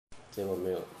结果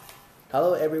没有。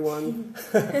Hello everyone.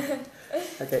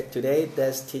 Okay, today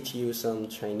let's teach you some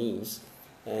Chinese,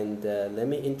 and let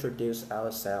me introduce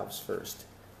ourselves first.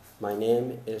 My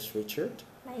name is Richard.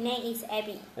 My name is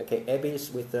Abby. Okay, Abby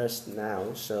is with us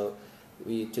now, so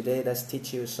today let's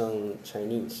teach you some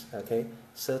Chinese. Okay,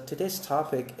 so today's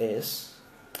topic is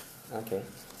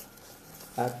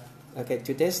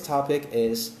today's topic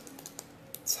is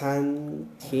餐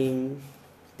厅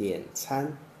点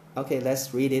餐. Okay,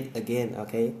 let's read it again.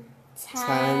 Okay,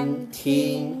 餐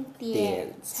厅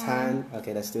点餐.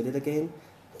 Okay, let's do it again.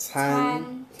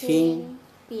 餐厅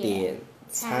点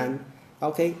餐.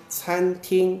 Okay, 餐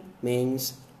厅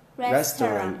means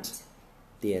restaurant.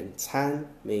 点餐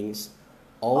means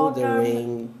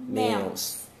ordering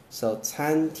meals. So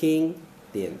餐厅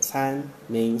点餐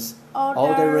means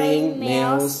ordering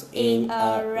meals in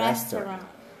a restaurant.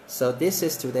 So this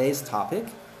is today's topic.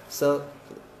 So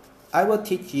I will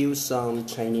teach you some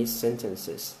Chinese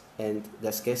sentences, and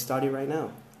let's get started right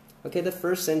now. Okay, the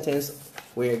first sentence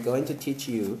we're going to teach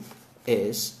you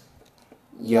is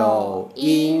有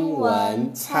英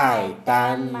文菜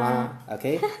单吗?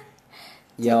 Okay,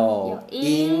 有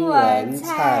英文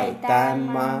菜单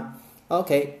吗?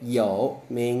 Okay, 有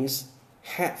means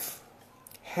have.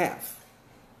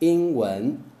 英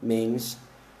文 means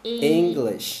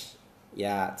English.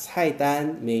 Yeah, 菜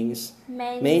单 means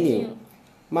menu.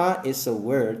 Ma is a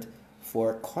word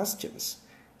for questions.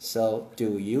 So,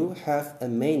 do you have a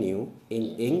menu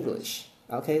in English?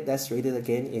 Okay, let's read it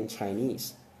again in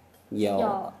Chinese.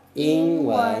 有英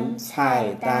文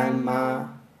菜单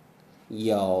吗?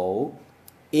 有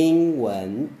英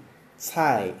文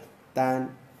菜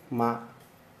单吗?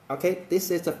 Okay,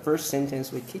 this is the first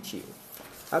sentence we teach you.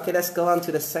 Okay, let's go on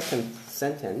to the second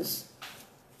sentence.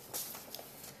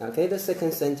 Okay, the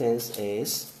second sentence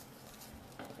is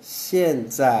现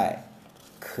在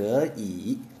可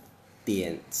以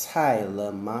点菜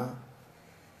了吗?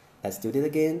 Let's do it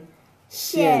again.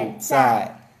 现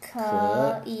在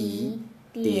可以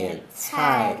点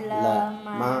菜了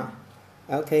吗?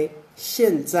 Okay,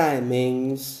 现在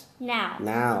means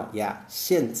now. Yeah,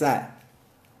 现在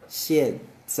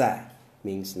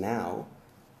means now.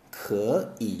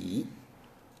 可以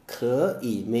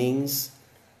means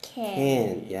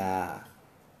can. Yeah,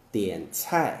 点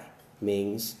菜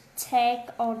means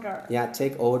take order. Yeah,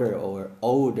 take order or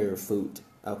order food.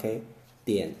 Okay,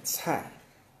 点菜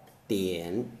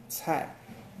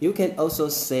You can also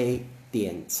say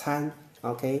点餐.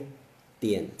 Okay,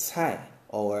 点菜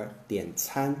or 点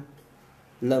餐.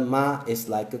 Le ma is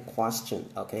like a question.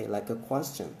 Okay, like a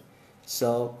question.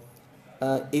 So,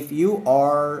 if you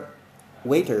are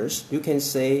waiters, you can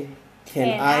say,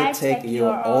 Can I take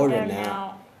your order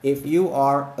now? If you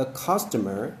are a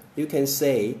customer, you can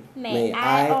say, May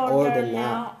I order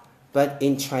now? But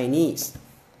in Chinese,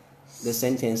 the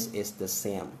sentence is the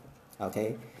same.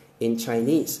 Okay? In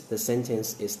Chinese, the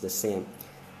sentence is the same.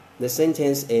 The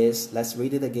sentence is, let's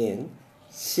read it again.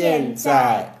 现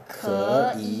在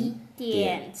可以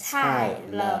点菜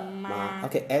了吗?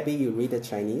 Okay, Abby, you read the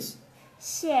Chinese.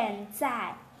 现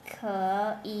在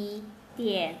可以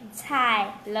点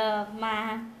菜了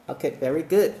吗? Okay, very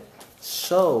good.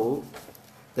 So,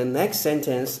 the next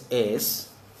sentence is,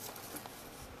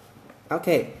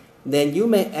 okay, then you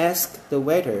may ask the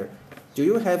waiter, do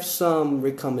you have some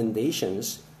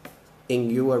recommendations in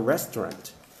your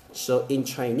restaurant? So in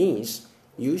Chinese,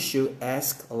 you should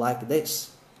ask like this.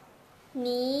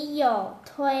 你有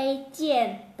推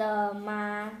荐的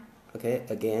吗? Okay,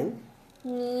 again.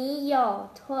 你有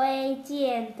推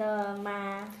荐的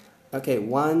吗? Okay,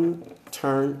 one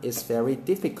term is very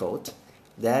difficult.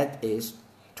 That is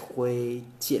推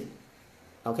荐.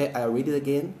 Okay, I'll read it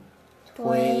again.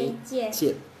 推荐.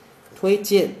 推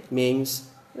荐 means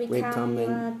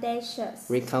recommendations.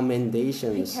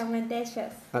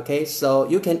 Okay, so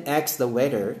you can ask the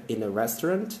waiter in a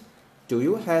restaurant, do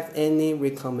you have any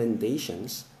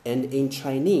recommendations? And in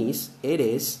Chinese, it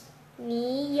is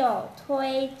你有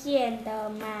推荐的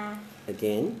吗?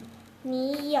 Again.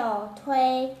 你有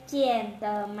推荐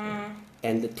的吗?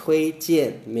 And the 推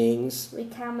荐 means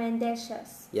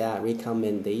recommendations. Yeah,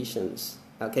 recommendations.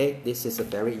 Okay, this is a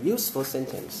very useful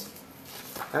sentence.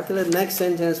 Okay, the next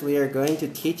sentence we are going to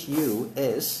teach you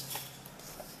is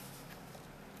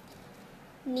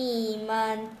你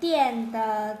们店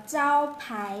的招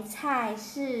牌菜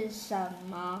是什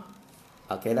么?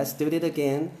 Okay, let's do it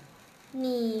again.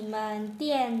 你们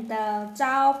店的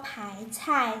招牌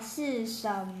菜是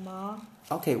什么?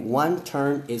 Okay, one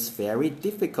term is very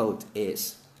difficult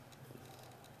is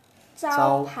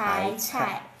招牌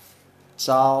菜.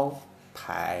 招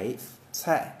牌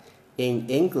菜. In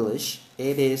English,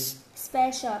 it is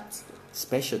specialty.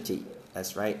 specialty.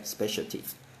 That's right, specialty.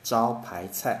 招牌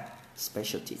菜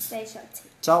specialty. Specialty.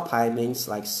 招牌 means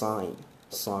like sign,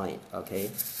 okay?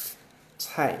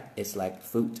 菜 is like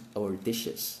food or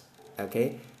dishes,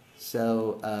 okay?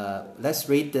 So let's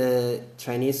read the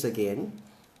Chinese again.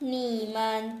 你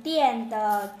们店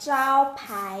的招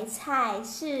牌菜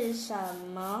是什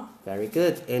么？ Very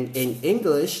good. And in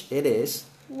English, it is.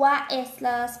 What is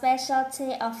the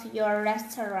specialty of your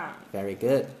restaurant? Very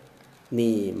good.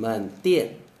 你们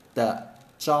店的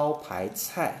招牌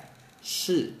菜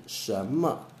是什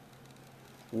么？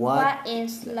 What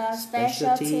is the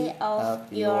specialty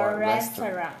of your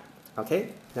restaurant? Okay,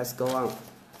 let's go on.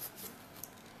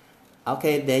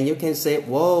 Okay, then you can say,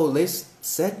 whoa, this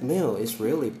set meal is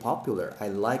really popular. I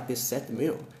like this set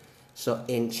meal. So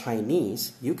in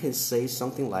Chinese, you can say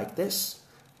something like this.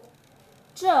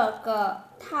 这个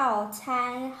套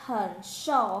餐很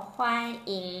受欢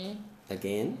迎。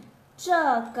 Again. 这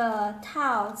个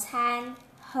套餐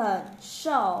很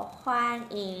受欢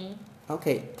迎。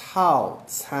 Okay, 套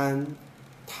餐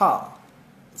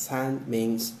餐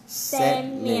means set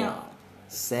meal.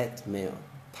 Set meal.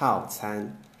 套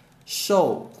餐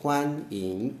受欢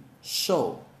迎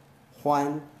受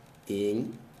欢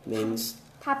迎 means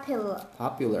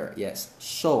Popular. Yes.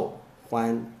 受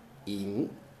欢迎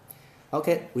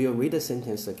Okay, we'll read the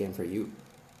sentence again for you.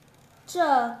 这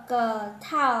个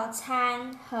套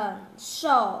餐很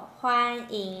受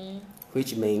欢迎。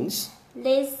 Which means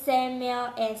This set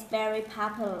meal is very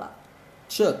popular.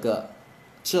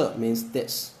 这 means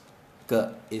this.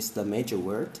 个 is the major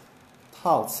word.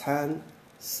 套餐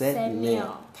set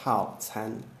meal. 套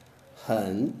餐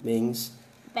很 means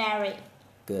Very.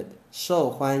 good. 受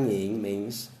欢迎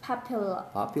means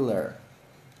Popular.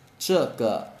 这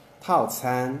个套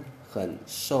餐很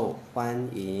受欢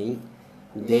迎.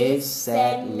 This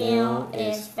set meal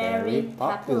is very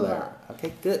popular.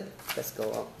 Okay, good. Let's go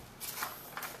on.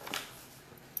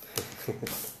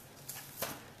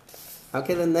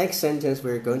 Okay, the next sentence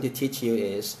we're going to teach you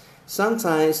is,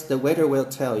 sometimes the waiter will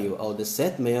tell you, oh, the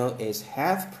set meal is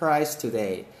half price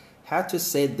today. How to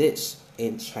say this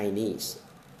in Chinese?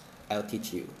 I'll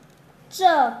teach you. 这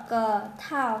个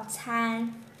套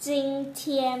餐今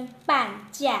天半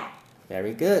价。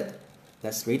 Very good.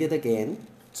 Let's read it again.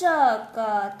 这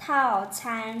个套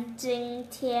餐今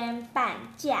天半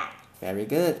价。 Very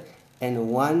good.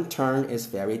 And one term is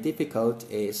very difficult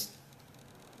is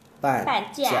半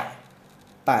价.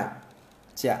 半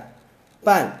价.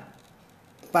 半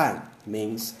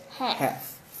means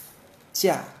half.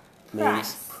 价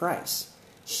means price.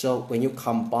 So when you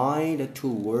combine the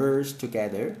two words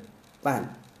together,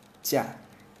 半价,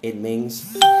 it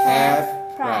means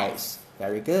half price.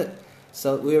 Very good.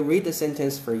 So we'll read the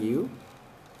sentence for you.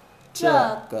 这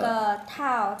个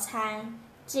套餐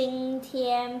今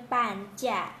天半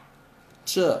价。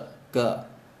这个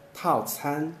套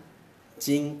餐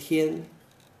今天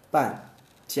半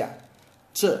价。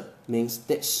这 means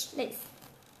this. This.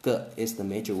 个 is the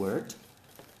major word.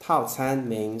 套餐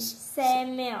means set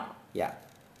meal. Yeah.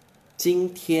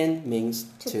 今天 means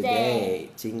today.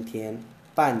 今天。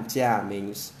半价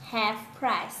means half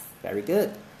price. Very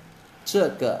good. 这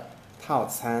个套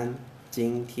餐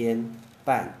今天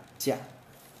半价。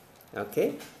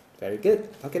Okay, very good.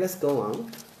 Okay, let's go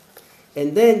on.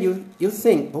 And then you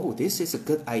think, oh, this is a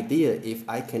good idea if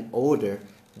I can order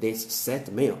this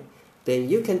set meal. Then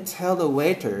you can tell the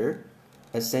waiter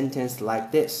a sentence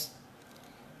like this.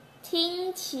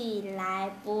 听起来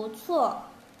不错。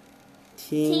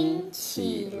听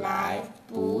起来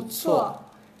不错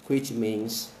which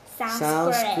means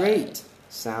sounds great.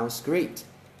 Sounds great.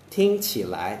 听起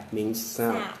来 means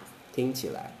sound. 听起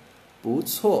来不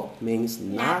错 means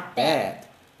not bad.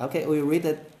 Okay, we'll read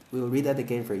that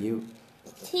again for you.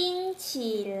 听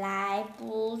起来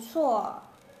不错。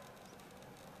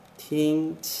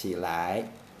听起来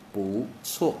不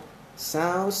错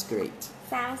Sounds great.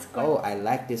 Sounds great. Oh, I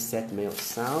like this set meal.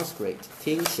 Sounds great.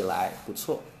 听起来不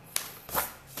错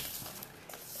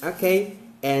Okay,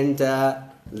 and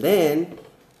then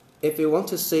if you want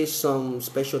to say some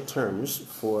special terms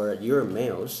for your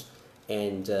meals,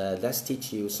 and let's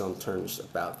teach you some terms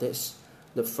about this.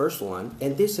 The first one,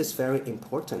 and this is very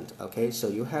important, okay? So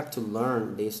you have to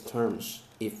learn these terms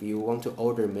if you want to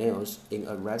order meals in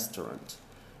a restaurant.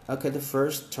 Okay, the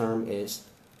first term is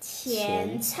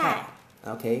前菜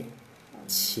Okay,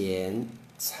 前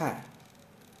菜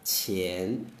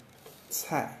前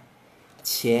菜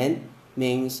前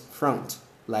means front,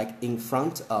 like in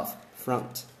front of,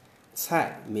 front.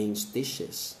 菜 means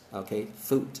dishes, okay,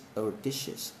 food or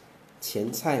dishes.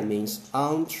 前菜 means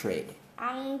entree.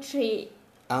 Entree.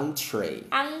 Entree.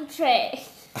 Entree.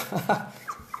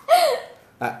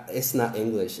 It's not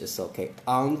English. It's okay.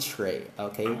 Entree.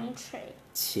 Okay. Entree.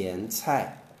 前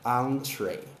菜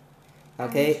entree.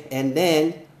 Okay. And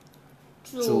then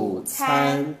主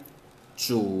餐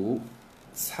主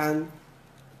餐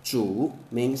主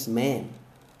means man.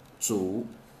 主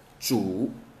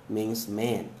means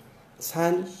man.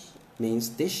 餐 means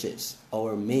dishes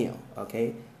or meal.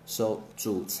 Okay. So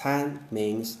主餐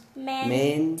means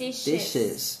main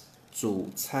dishes. 主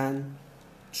餐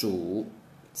主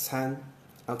餐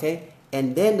Okay.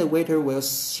 And then the waiter will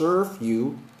serve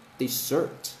you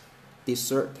dessert.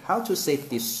 Dessert. How to say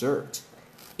dessert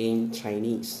in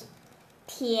Chinese?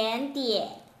 甜点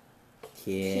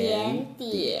甜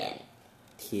点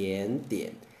甜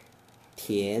点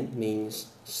甜 means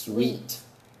sweet.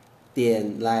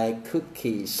 点 like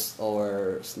cookies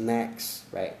or snacks,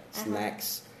 right?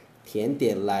 Snacks. 甜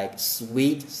点 like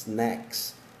sweet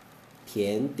snacks.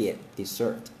 甜点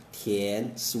dessert.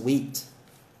 甜 sweet.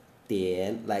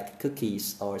 点 like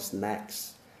cookies or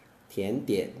snacks. 甜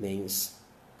点 means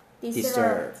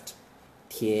dessert.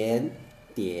 甜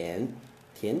点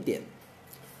甜点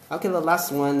Okay, the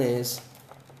last one is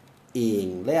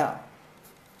饮料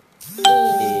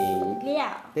饮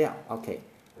料 Okay,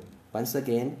 once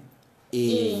again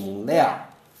饮料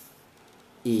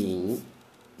饮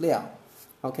料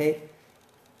Okay,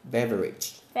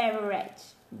 beverage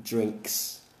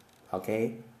drinks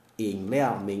Okay, 饮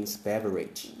料 means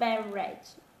beverage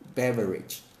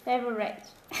beverage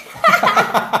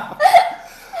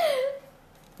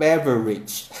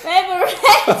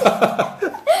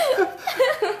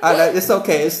It's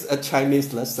okay, it's a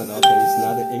Chinese lesson, okay? It's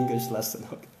not an English lesson,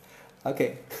 okay?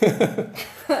 Okay.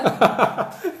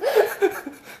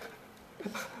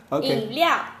 饮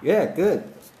料 Yeah, good.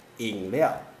 饮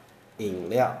料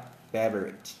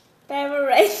beverage.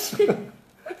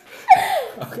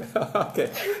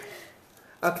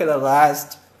 Okay, the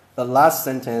last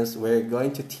sentence we're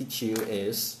going to teach you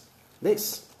is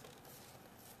this.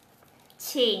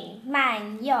 请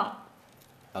慢用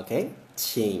Okay,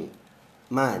 请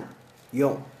慢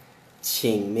用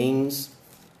请 means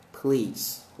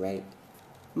please, right?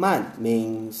 慢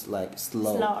means like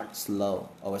slow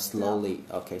or slowly.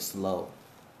 Okay, slow.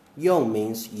 用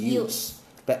means use.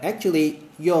 But actually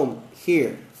用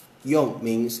here 用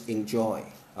means enjoy.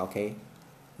 Okay,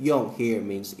 用 here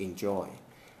means enjoy.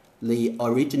 The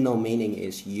original meaning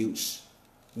is use.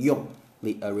 用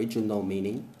the original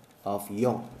meaning of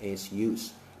用 is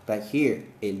use. But here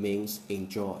it means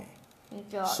enjoy.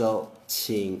 So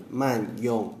请慢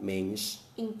用 means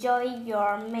enjoy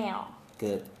your meal.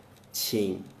 Good.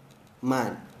 请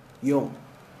慢用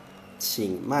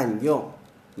请慢用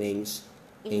means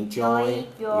enjoy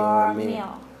your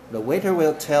meal. The waiter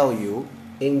will tell you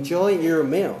enjoy your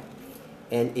meal.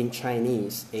 And in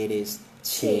Chinese it is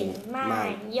请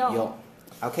慢用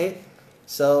Okay,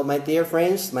 so my dear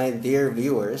friends, my dear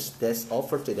viewers, that's all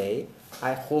for today.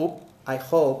 I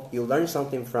hope you learned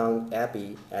something from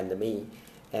Abby and me.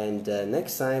 And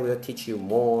next time we'll teach you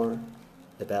more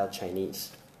about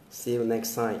Chinese. See you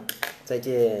next time. 再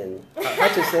见 How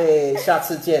to say 下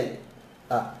次见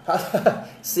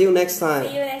See you next time.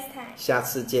 下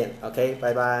次见 Okay,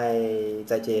 bye bye.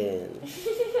 再见